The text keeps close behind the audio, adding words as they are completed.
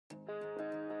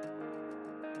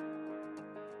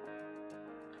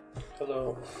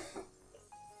Hello.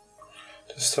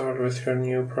 To start with your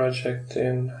new project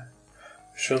in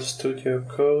Visual Studio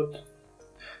Code,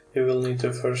 you will need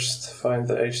to first find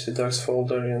the htdocs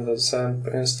folder in the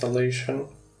XAMPP installation.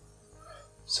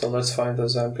 So let's find the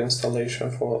XAMPP installation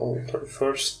folder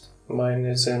first. Mine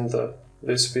is in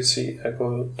this PC. I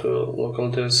go to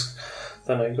local disk,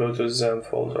 then I go to XAMPP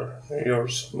folder.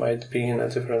 Yours might be in a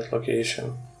different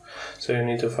location. So you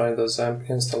need to find the XAMPP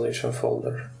installation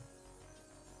folder.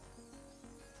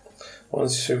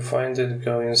 Once you find it,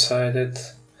 go inside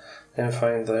it and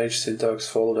find the htdocs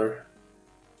folder.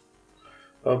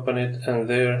 Open it and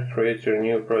there create your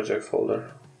new project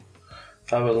folder.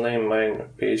 I will name mine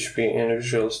PHP in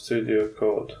Visual Studio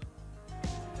Code.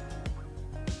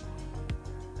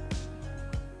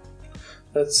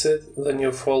 That's it, the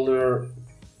new folder,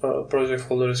 project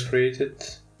folder is created.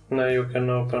 Now you can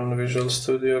open Visual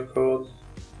Studio Code.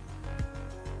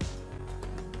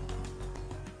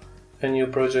 A new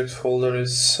project folder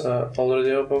is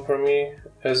already open for me,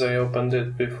 as I opened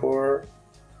it before.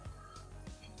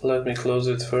 Let me close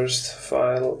it first.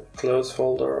 File, close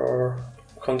folder, or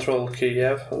Control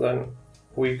KF, then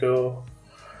we go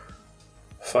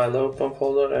File Open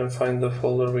folder and find the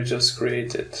folder we just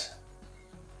created.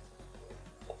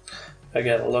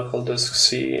 Again, local disk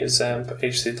C, XAMPP,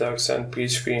 htdocs and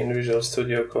PHP in Visual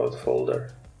Studio Code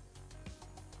folder.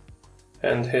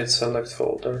 And hit Select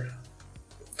Folder.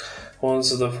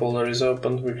 Once the folder is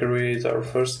opened, we create our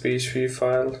first PHP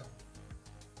file.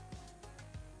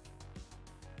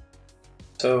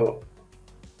 So,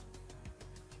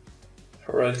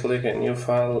 right click on New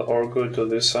File or go to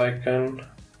this icon,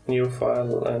 New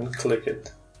File, and click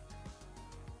it.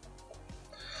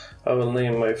 I will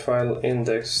name my file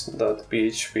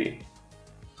index.php.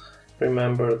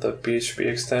 Remember that PHP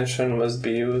extension must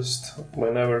be used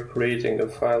whenever creating a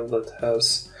file that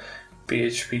has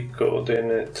PHP code in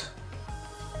it.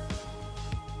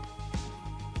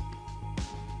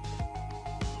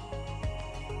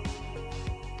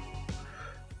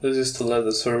 This is to let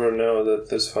the server know that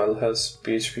this file has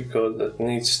PHP code that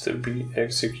needs to be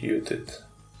executed.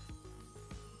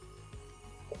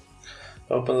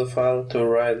 Open the file to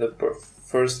write the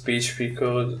first PHP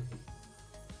code.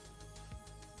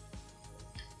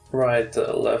 Write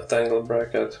the left angle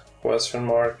bracket, question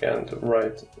mark, and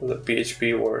write the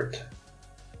PHP word.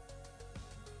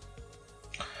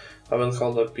 I will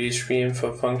call the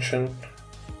phpinfo function.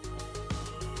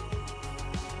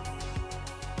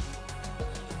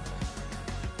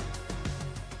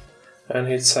 And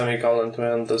hit semicolon to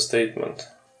end the statement.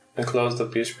 And close the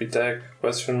PHP tag,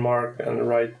 question mark, and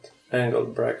right angle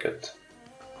bracket.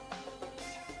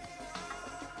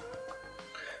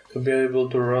 To be able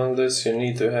to run this, you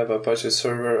need to have Apache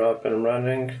server up and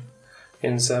running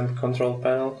in XAMPP control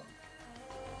panel.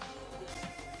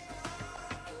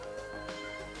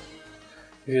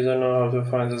 If you don't know how to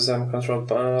find the XAMPP control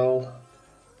panel,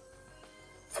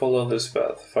 follow this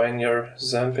path. Find your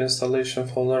XAMPP installation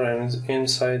folder and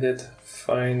inside it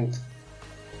find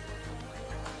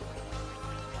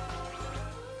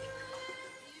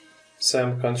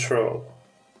XAMPP control.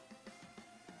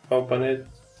 Open it.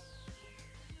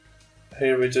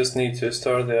 Here we just need to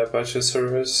start the Apache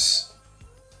service.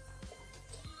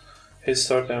 Hit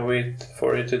start and wait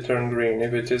for it to turn green.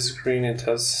 If it is green, it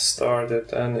has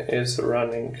started and is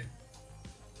running.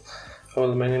 I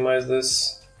will minimize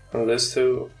this and this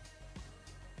too.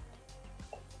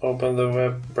 Open the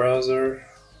web browser.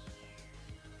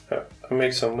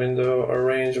 Make some window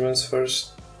arrangements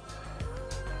first.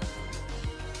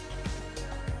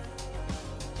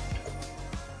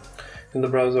 In the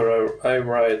browser I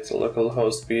write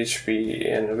localhost PHP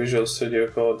in Visual Studio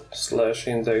Code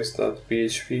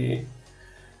 /index.php.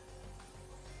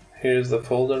 Here's the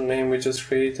folder name we just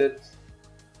created.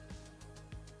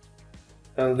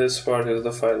 And this part is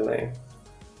the file name.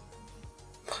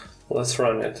 Let's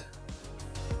run it.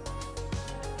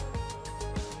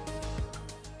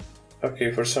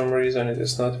 Okay, for some reason it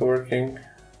is not working.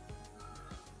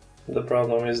 The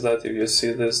problem is that if you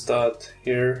see this dot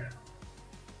here,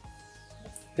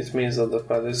 it means that the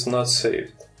file is not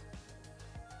saved.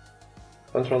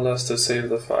 Control S to save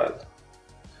the file.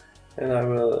 And I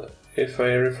will, if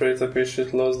I refresh the page,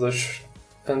 it loads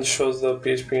and shows the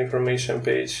PHP information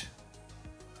page.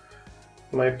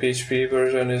 My PHP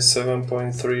version is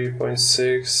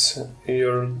 7.3.6,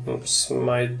 yours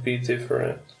might be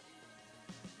different,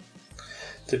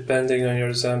 depending on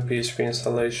your XAMPP PHP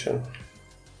installation.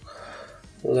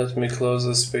 Let me close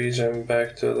this page and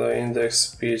back to the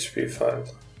index.php file.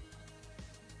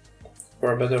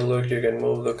 For a better look, you can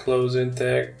move the closing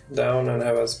tag down and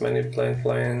have as many blank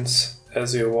lines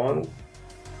as you want.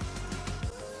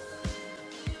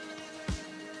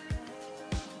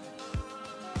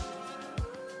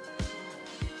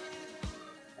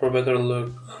 a better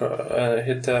look,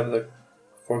 hit tab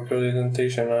for code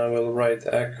indentation. I will write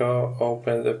echo,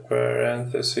 open the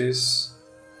parentheses,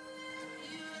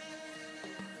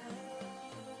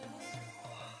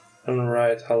 and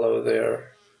write hello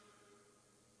there.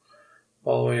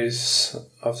 Always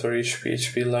after each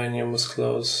PHP line you must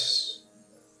close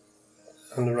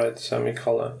and write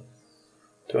semicolon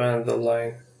to end the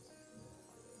line.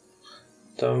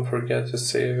 Don't forget to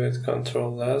save it,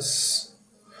 Ctrl S.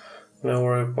 Now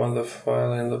open the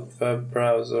file in the web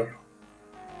browser.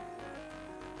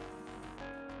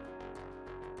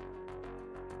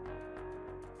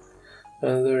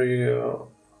 And there you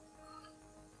go.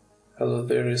 Hello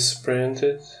there is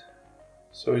printed.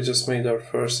 So we just made our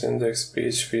first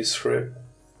index.php script.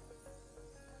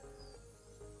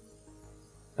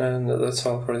 And that's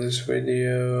all for this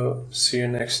video. See you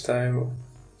next time.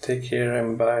 Take care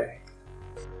and bye.